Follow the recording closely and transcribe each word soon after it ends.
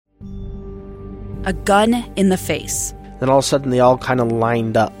a gun in the face. Then all of a sudden, they all kind of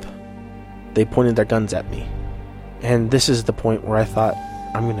lined up. They pointed their guns at me. And this is the point where I thought,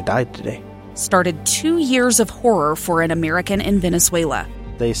 I'm going to die today. Started 2 years of horror for an American in Venezuela.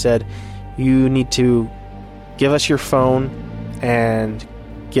 They said, you need to give us your phone and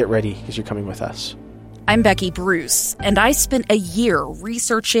get ready because you're coming with us. I'm Becky Bruce, and I spent a year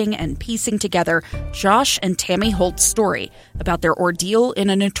researching and piecing together Josh and Tammy Holt's story about their ordeal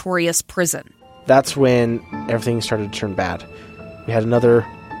in a notorious prison. That's when everything started to turn bad. We had another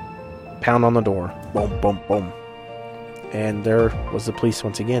pound on the door. Boom, boom, boom. And there was the police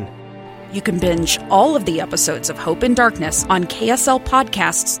once again. You can binge all of the episodes of Hope in Darkness on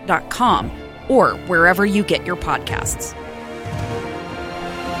kslpodcasts.com or wherever you get your podcasts.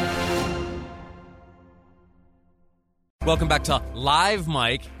 Welcome back to Live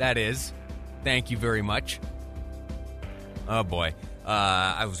Mike, that is. Thank you very much. Oh, boy.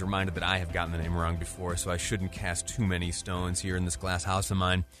 I was reminded that I have gotten the name wrong before, so I shouldn't cast too many stones here in this glass house of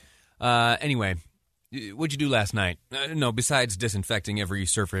mine. Anyway, what'd you do last night? No, besides disinfecting every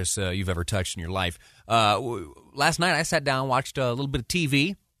surface you've ever touched in your life. Last night I sat down and watched a little bit of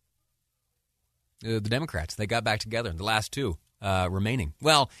TV. The Democrats, they got back together, the last two remaining.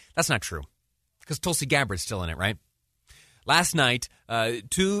 Well, that's not true, because Tulsi Gabbard's still in it, right? Last night,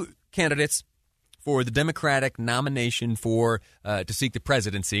 two candidates for the Democratic nomination for to seek the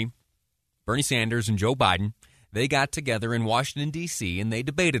presidency, Bernie Sanders and Joe Biden, they got together in Washington, D.C., and they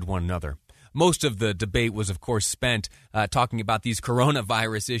debated one another. Most of the debate was, of course, spent talking about these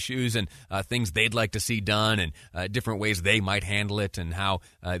coronavirus issues and things they'd like to see done and different ways they might handle it and how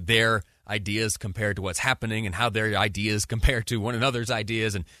their ideas compare to what's happening and how their ideas compare to one another's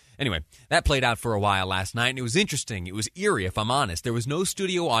ideas. And anyway, that played out for a while last night, and it was interesting. It was eerie, if I'm honest. There was no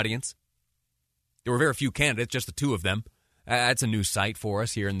studio audience. There were very few candidates, just the two of them. That's a new sight for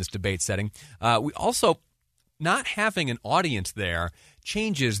us here in this debate setting. We also, not having an audience there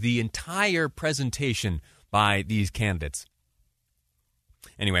changes the entire presentation by these candidates.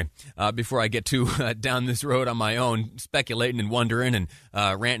 Anyway, before I get too down this road on my own, speculating and wondering and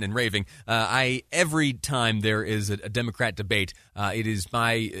ranting and raving, every time there is a Democrat debate, it is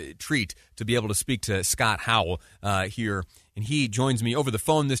my treat to be able to speak to Scott Howell here. And he joins me over the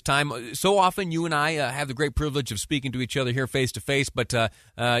phone this time. So often you and I have the great privilege of speaking to each other here face to face, but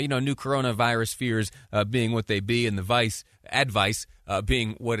new coronavirus fears being what they be and the advice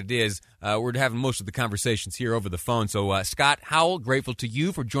being what it is, we're having most of the conversations here over the phone. So Scott Howell, grateful to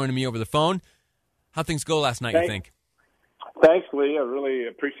you for joining me over the phone. How'd things go last night, you think? Thanks, Lee. I really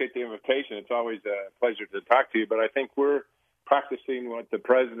appreciate the invitation. It's always a pleasure to talk to you, but I think we're practicing what the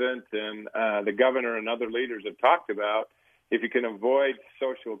president and the governor and other leaders have talked about. If you can avoid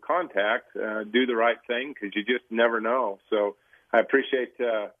social contact, do the right thing because you just never know. So I appreciate.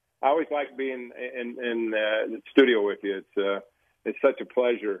 I always like being in the studio with you. It's such a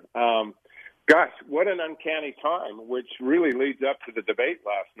pleasure. Gosh, what an uncanny time! Which really leads up to the debate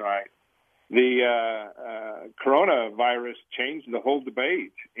last night. The coronavirus changed the whole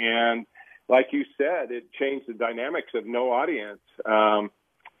debate, and like you said, it changed the dynamics of no audience.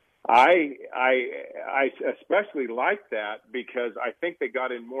 I especially like that because I think they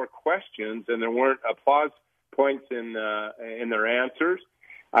got in more questions and there weren't applause points in their answers.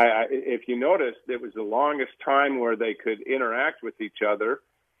 If you noticed, it was the longest time where they could interact with each other.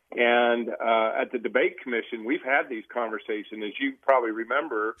 And at the debate commission, we've had these conversations, as you probably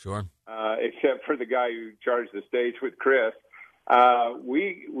remember. Sure. Except for the guy who charged the stage with Chris.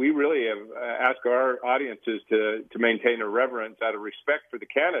 We really have asked our audiences to maintain a reverence out of respect for the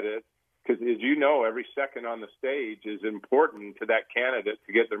candidate, because as you know, every second on the stage is important to that candidate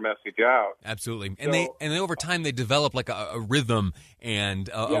to get their message out. Absolutely, and they over time they develop like a rhythm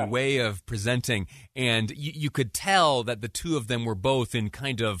and a way of presenting, and you could tell that the two of them were both in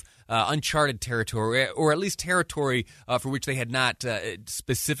kind of uncharted territory, or at least territory for which they had not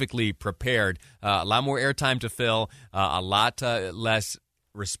specifically prepared. A lot more airtime to fill, a lot less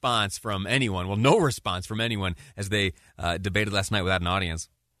response from anyone. Well, no response from anyone as they debated last night without an audience.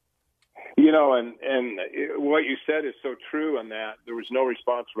 You know, and what you said is so true on that. There was no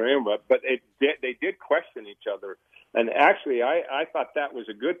response from anyone, but they did question each other. And actually, I thought that was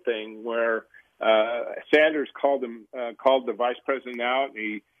a good thing where Sanders called the vice president out.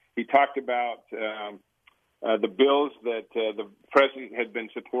 And he talked about the bills that the president had been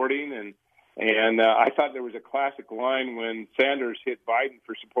supporting. And I thought there was a classic line when Sanders hit Biden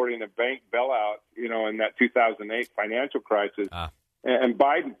for supporting a bank bailout, in that 2008 financial crisis. And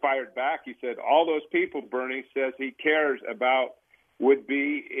Biden fired back. He said, all those people Bernie says he cares about would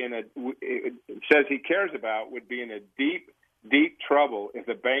be in a deep, deep trouble if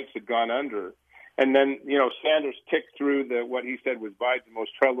the banks had gone under. And then, Sanders ticked through what he said was Biden's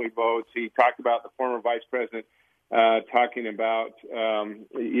most troubling votes. He talked about the former vice president talking about, his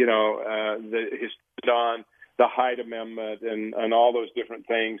on the Hyde Amendment and all those different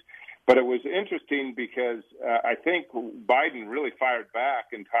things. But it was interesting because I think Biden really fired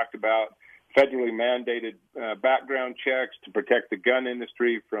back and talked about federally mandated background checks to protect the gun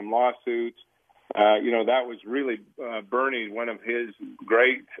industry from lawsuits. That was really Bernie, one of his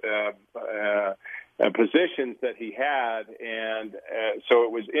great positions that he had. And so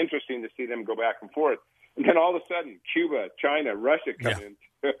it was interesting to see them go back and forth. And then all of a sudden, Cuba, China, Russia come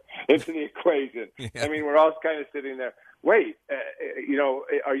into the equation. Yeah. I mean, we're all kind of sitting there. Wait,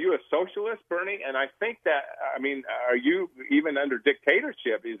 are you a socialist, Bernie? And I think that, are you even under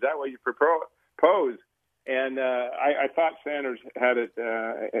dictatorship? Is that what you propose? And I thought Sanders had it.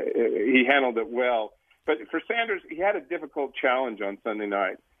 He handled it well. But for Sanders, he had a difficult challenge on Sunday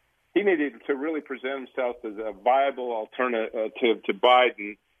night. He needed to really present himself as a viable alternative to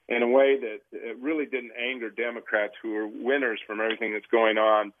Biden in a way that really didn't anger Democrats who are winners from everything that's going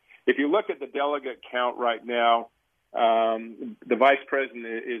on. If you look at the delegate count right now, the vice president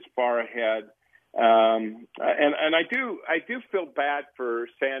is far ahead. And I do feel bad for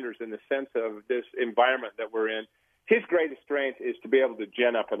Sanders in the sense of this environment that we're in. His greatest strength is to be able to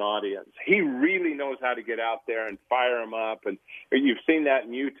gen up an audience. He really knows how to get out there and fire them up. And you've seen that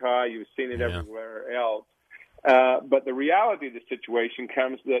in Utah. You've seen it everywhere else. But the reality of the situation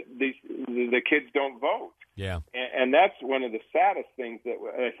comes that the kids don't vote. Yeah. And that's one of the saddest things that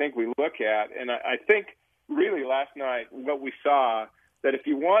I think we look at. And I think really last night what we saw, that if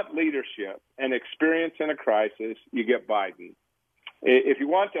you want leadership and experience in a crisis, you get Biden. If you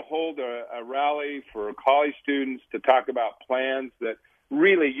want to hold a rally for college students to talk about plans that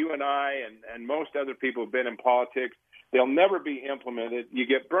really you and I and most other people have been in politics, they'll never be implemented, you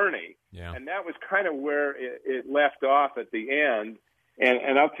get Bernie. Yeah. And that was kind of where it left off at the end.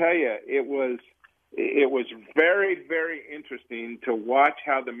 And I'll tell you, it was very, very interesting to watch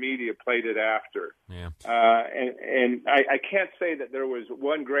how the media played it after. Yeah. And I can't say that there was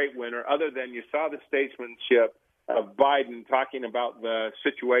one great winner other than you saw the statesmanship of Biden talking about the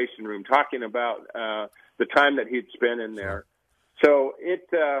Situation Room, talking about the time that he'd spent in there. So it,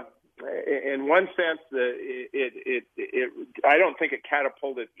 in one sense, I don't think it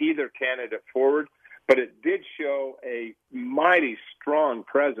catapulted either candidate forward, but it did show a mighty strong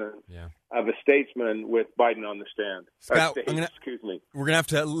presence of a statesman with Biden on the stand. Scott, we're going to have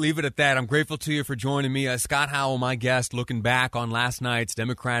to leave it at that. I'm grateful to you for joining me. Scott Howell, my guest, looking back on last night's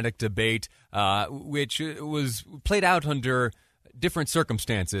Democratic debate, which was played out under different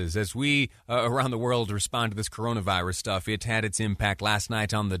circumstances as we around the world respond to this coronavirus stuff. It had its impact last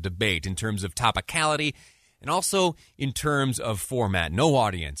night on the debate in terms of topicality and also in terms of format. No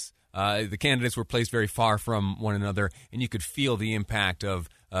audience. The candidates were placed very far from one another, and you could feel the impact of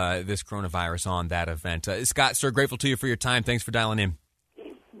this coronavirus on that event. Scott, sir, grateful to you for your time. Thanks for dialing in.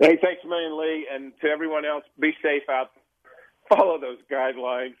 Hey, thanks a million, Lee. And to everyone else, be safe out there. Follow those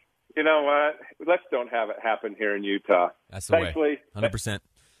guidelines. You know what? Let's don't have it happen here in Utah. That's the way. Lee. 100%.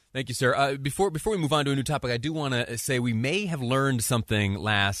 Thank you, sir. Before we move on to a new topic, I do want to say we may have learned something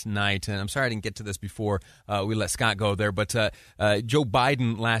last night, and I'm sorry I didn't get to this before we let Scott go there, but Joe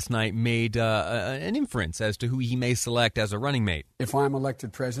Biden last night made an inference as to who he may select as a running mate. If I'm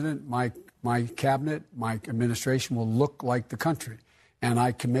elected president, my cabinet, my administration will look like the country, and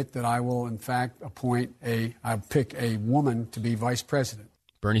I commit that I will, in fact, I'll pick a woman to be vice president.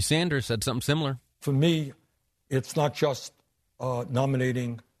 Bernie Sanders said something similar. For me, it's not just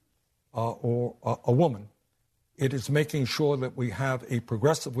nominating or a woman. It is making sure that we have a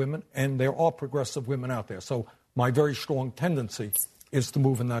progressive women, and there are progressive women out there. So my very strong tendency is to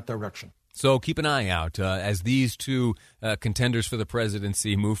move in that direction. So keep an eye out as these two contenders for the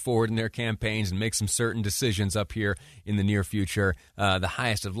presidency move forward in their campaigns and make some certain decisions up here in the near future. The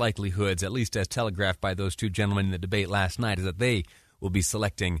highest of likelihoods, at least as telegraphed by those two gentlemen in the debate last night, is that they will be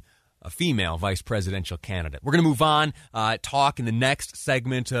selecting a female vice presidential candidate. We're going to move on, talk in the next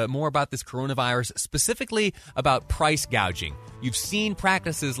segment more about this coronavirus, specifically about price gouging. You've seen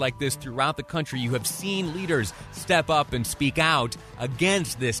practices like this throughout the country. You have seen leaders step up and speak out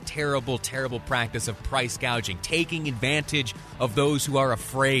against this terrible, terrible practice of price gouging, taking advantage of those who are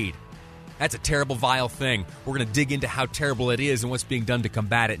afraid. That's a terrible, vile thing. We're going to dig into how terrible it is and what's being done to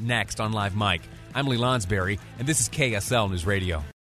combat it next on Live Mike. I'm Lee Lonsberry, and this is KSL News Radio.